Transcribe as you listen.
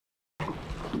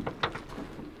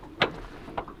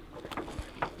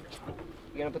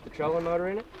You gonna put the trolling motor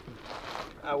in it?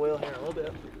 I will here in a little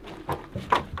bit.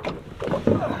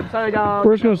 Sorry, dog.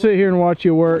 We're just gonna sit here and watch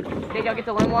you work. Okay, y'all get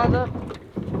the limb lines up.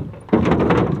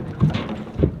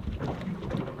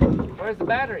 Where's the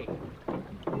battery?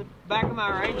 In the back of my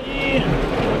right.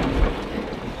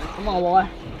 Come on, boy.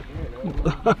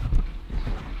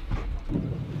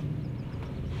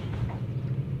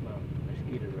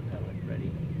 Mosquito repellent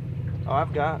ready. Oh,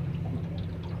 I've got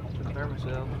the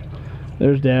thermocell.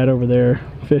 There's Dad over there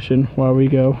fishing while we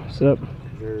go. Sup?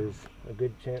 There's a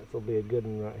good chance there'll be a good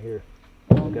one right here.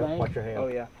 Okay. Watch your hand. Oh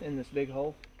yeah, in this big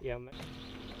hole. Yeah, man.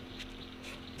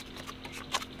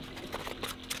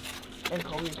 And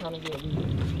Colby's kind of good.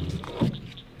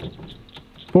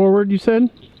 Forward, you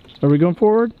said? Are we going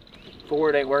forward?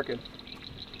 Forward ain't working.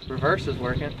 Reverse is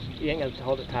working. You ain't gonna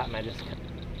hold it tight, man. Just.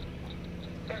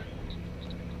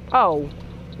 Oh,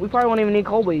 we probably won't even need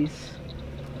Colby's.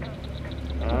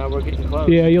 We're getting close.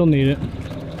 Yeah, you'll need it.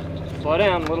 Slow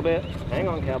down a little bit. Hang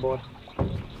on, cowboy.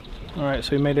 All right,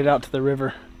 so we made it out to the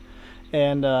river,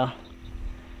 and got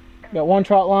one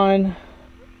trot line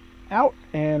out,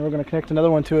 and we're gonna connect another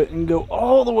one to it and go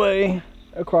all the way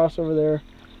across over there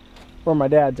where my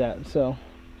dad's at. So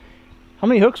how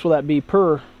many hooks will that be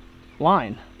per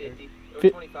line? 50 or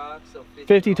 25, so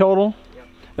 50 total. Yep.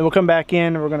 Then we'll come back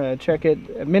in and we're gonna check it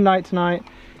at midnight tonight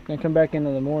and come back in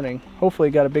the morning. Hopefully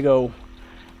got a big old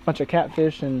bunch of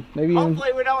catfish, and maybe even...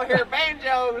 Hopefully we don't hear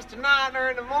banjos tonight or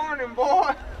in the morning,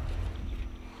 boy.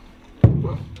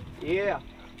 Yeah.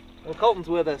 Well, Colton's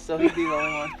with us, so he'd be the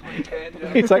only one playing banjo.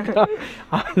 He's like,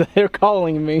 they're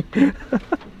calling me.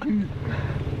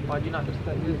 Why'd you not just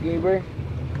cut This Gabriel.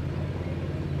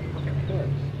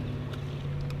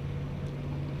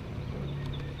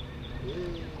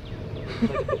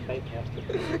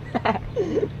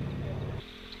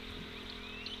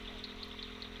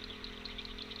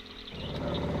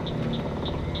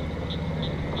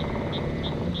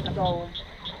 That's all.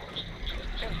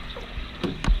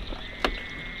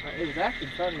 It was actually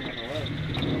starting on the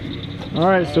way. All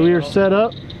right, so we are set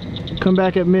up. Come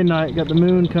back at midnight. Got the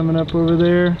moon coming up over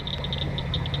there,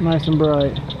 nice and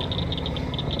bright.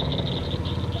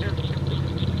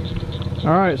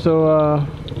 All right, so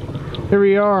here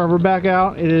we are. We're back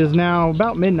out. It is now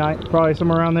about midnight, probably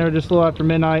somewhere around there, just a little after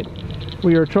midnight.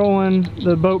 We are trolling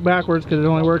the boat backwards because it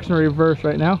only works in reverse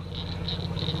right now.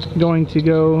 Going to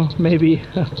go maybe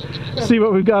see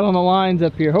what we've got on the lines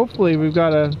up here. Hopefully we've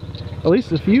got at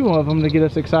least a few of them to get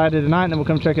us excited tonight, and then we'll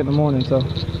come check it in the morning. So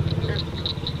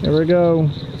here we go.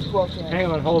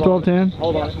 Hang on, hold 12-10.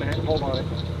 Hold on it, man. Hold on it.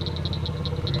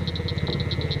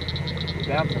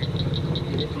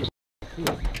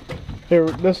 Here,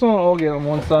 this one I'll get on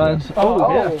one side.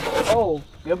 Oh,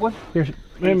 good one. Here,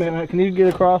 wait a minute. Can you get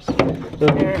across the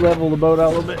level the boat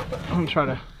out a little bit? I'm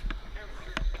trying to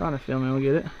film it. We'll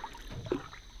get it.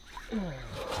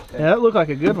 Yeah, that looked like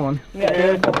a good one.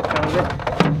 Yeah, good.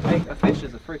 Hey, a fish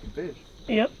is a freaking fish.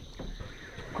 Yep.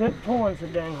 Quit pulling so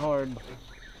dang hard.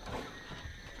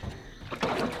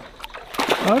 Oh,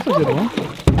 that's a good one.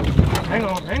 Hang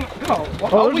on, hang on.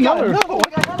 Oh, there's another. We got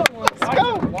another one. Let's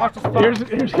go. Watch the spot.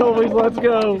 Here's Colby's. Let's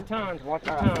go. Watch his tons. Watch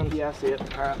his tons. Yeah, I see it.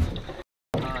 All right.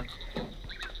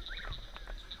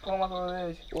 Come on, one of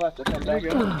these. We'll have to come back.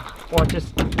 Watch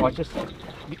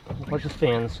his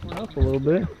fins. Up a little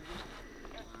bit.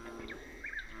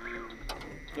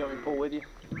 You want me to pull with you?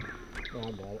 No,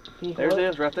 I got it. There's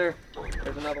it, right there.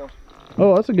 There's another one.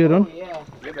 Oh, that's a good one. Yeah.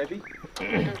 Yeah, baby.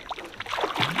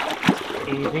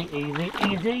 Easy, easy,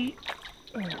 easy.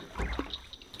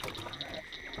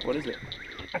 What is it?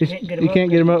 You can't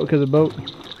get him up because of the boat.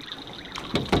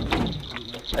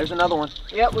 There's another one.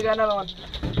 Yep, we got another one.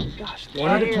 Gosh,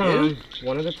 One at a time.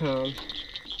 One at a time.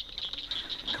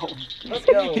 Let's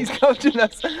go. He's coaching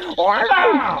us. One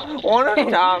at a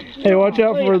time. Hey, watch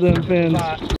out for them fins.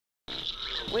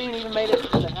 We ain't even made it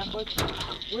to the halfway.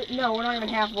 No, we're not even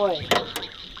halfway.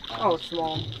 Oh, it's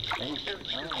small.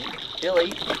 He'll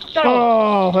eat.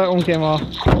 Oh, that one came off.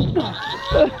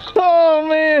 Oh,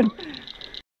 man.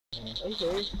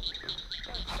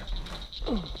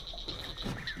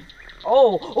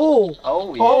 Oh, yeah.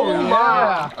 Oh,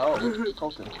 yeah. Oh,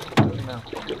 Colton.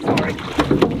 Sorry.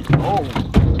 Oh.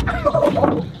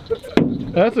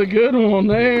 That's a good one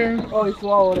there. Oh, he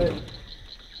swallowed it.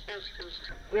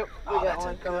 Yep, we got That's one a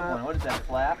good coming one. out. What is that,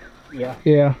 flap? Yeah.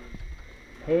 Yeah.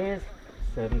 His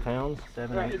 7 pounds.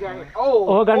 7, Right, 8. you got it. Oh,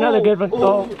 Oh, I got another good one.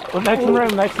 Oh, well, make some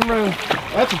room, make some room.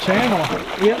 That's a channel.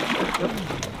 Yep.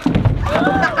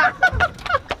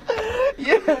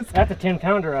 Yes. That's a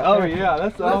 10-pounder right Oh there. yeah,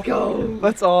 that's awesome.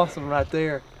 That's awesome right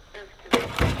there.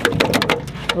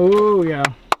 Oh, yeah.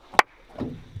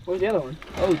 Where's the other one?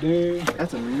 Oh, dude.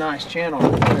 That's a nice channel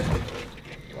right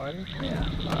there.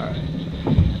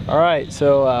 Yeah. All right.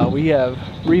 So we have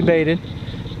rebaited,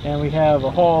 and we have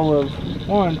a haul of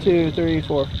 1, 2, 3,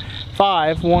 4,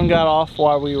 5. One got off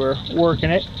while we were working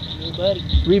it.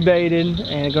 Rebaited,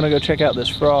 and gonna go check out this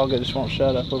frog. I just won't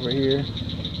shut up over here,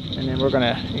 and then we're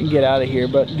gonna get out of here.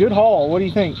 But good haul. What do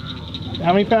you think?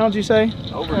 How many pounds you say?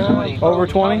 Over 20. Over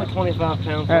 20? 25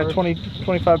 pounds.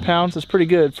 25 pounds is pretty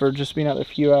good for just being out there a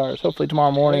few hours. Hopefully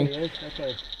tomorrow morning Okay.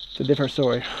 it's a different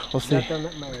story. We'll see. Nothing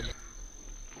that matters.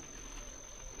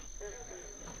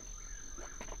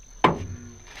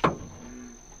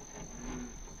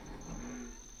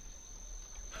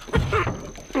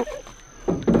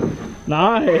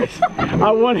 Nice.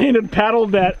 I one-handed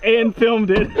paddled that and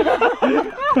filmed it.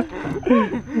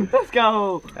 Let's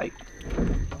go. Hey.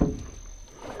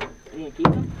 You gonna keep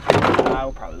him?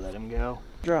 I'll probably let him go.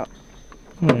 Drop.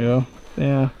 There you go.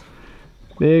 Yeah.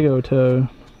 Big old toe.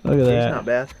 Look at that. He's not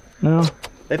bad. No?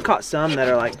 They've caught some that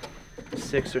are like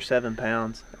 6 or 7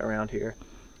 pounds around here.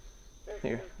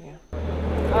 Here, yeah.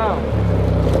 Oh.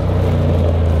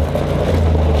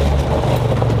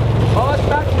 Oh, it's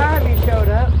about time you showed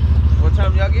up. What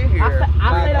time y'all get here?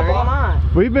 I stayed up all night.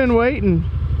 We've been waiting.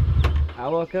 I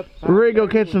woke up. We're ready to go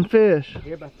catch some fish.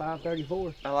 Here by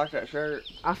 5:34. I like that shirt.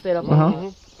 I stayed up all night.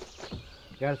 Uh-huh.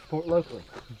 Gotta support locally.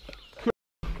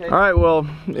 All right, well,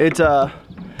 it's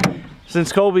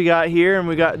since Colby got here and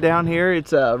we got down here,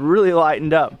 it's really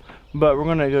lightened up. But we're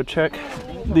gonna go check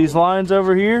these lines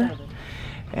over here,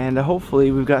 and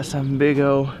hopefully we've got some big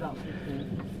old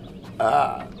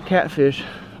catfish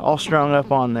all strung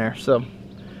up on there. So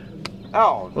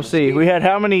we'll see. We had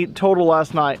how many total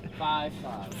last night? 5.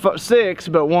 6,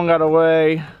 but one got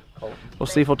away. We'll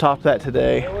see if we'll top that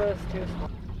today.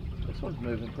 This one's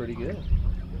moving pretty good.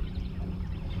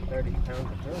 30 pounds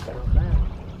of fish, not bad.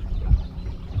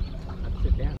 I'd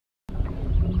sit down.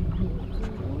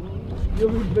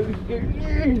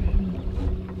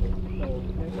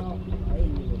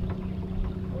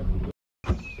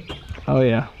 Oh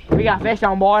yeah. We got fish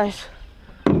on, boys.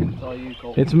 It's all you,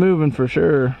 Cole. It's moving for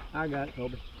sure. I got it,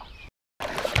 Colby.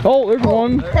 Oh, there's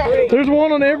one. There's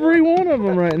one on every one of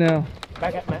them right now.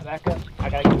 Back up, Matt, back up. I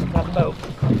gotta get some of the boat.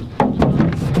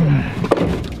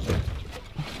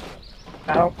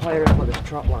 I don't play around with this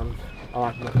Trotline. I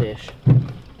like my fish.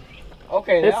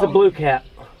 Okay, It's the blue cap.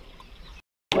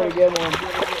 pretty good one.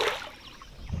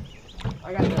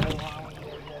 I got that one.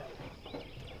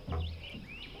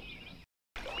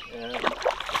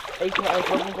 Hey, can I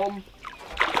open them?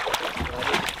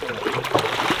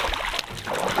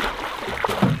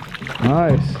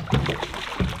 Nice.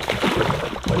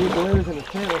 Two blues in the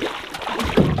tail.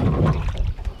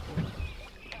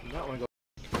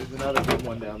 There's another good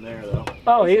one down there, though.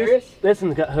 Oh, Are you serious? this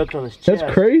one's got hooked on his chest.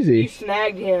 That's crazy. He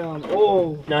snagged him.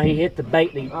 Oh. No, he hit the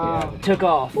bait and he took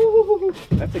off.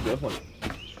 That's a good one.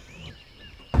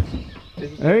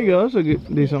 There you go. That's a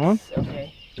good, decent one.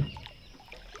 Okay.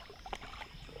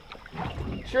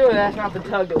 Surely that's not the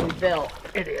tug that we felt.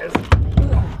 It is.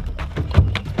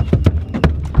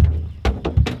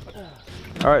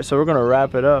 All right, so we're gonna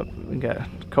wrap it up. We got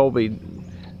Colby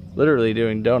literally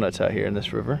doing donuts out here in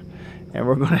this river, and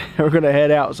we're gonna head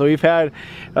out. So we've had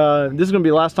this is gonna be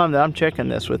the last time that I'm checking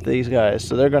this with these guys.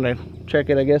 So they're gonna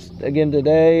check it, I guess, again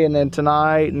today and then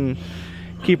tonight, and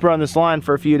keep running this line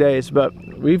for a few days. But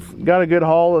we've got a good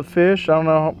haul of fish. I don't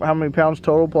know how many pounds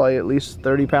total, probably at least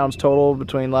 30 pounds total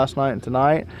between last night and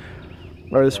tonight,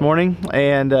 or this morning,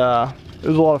 and it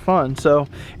was a lot of fun. So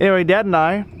anyway, Dad and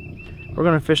I, we're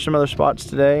gonna fish some other spots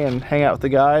today and hang out with the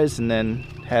guys and then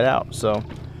head out. So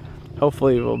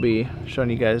hopefully we'll be showing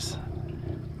you guys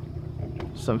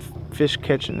some fish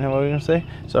catching. What are we gonna say?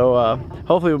 So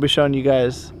hopefully we'll be showing you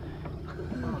guys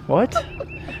what?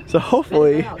 So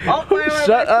hopefully,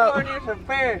 shut up.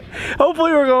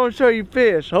 Hopefully we're going to show you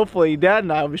fish. Hopefully Dad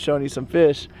and I will be showing you some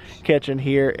fish catching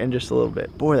here in just a little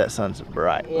bit. Boy, that sun's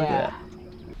bright. Yeah. Look at that.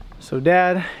 So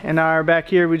Dad and I are back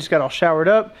here. We just got all showered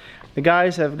up. The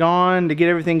guys have gone to get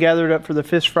everything gathered up for the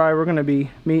fish fry. We're going to be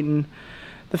meeting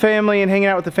the family and hanging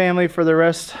out with the family for the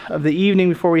rest of the evening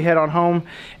before we head on home,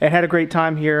 and had a great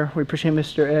time here. We appreciate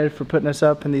Mr. Ed for putting us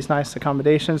up in these nice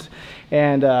accommodations,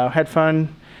 and had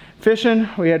fun fishing.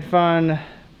 We had fun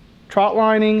trot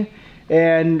lining,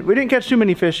 and we didn't catch too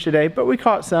many fish today, but we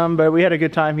caught some. But we had a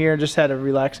good time here, just had a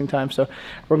relaxing time. So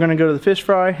we're gonna go to the fish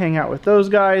fry, hang out with those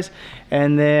guys,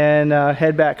 and then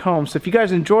head back home. So if you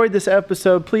guys enjoyed this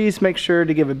episode, please make sure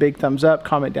to give a big thumbs up,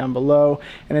 comment down below,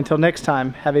 and until next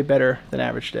time, have a better than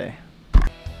average day.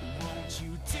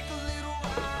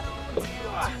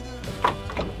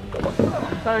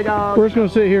 Sorry, dog. We're just gonna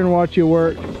sit here and watch you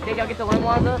work. Did y'all get the limb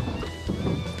lines up?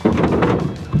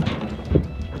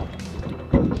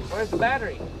 Where's the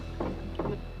battery?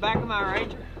 In the back of my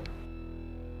Ranger.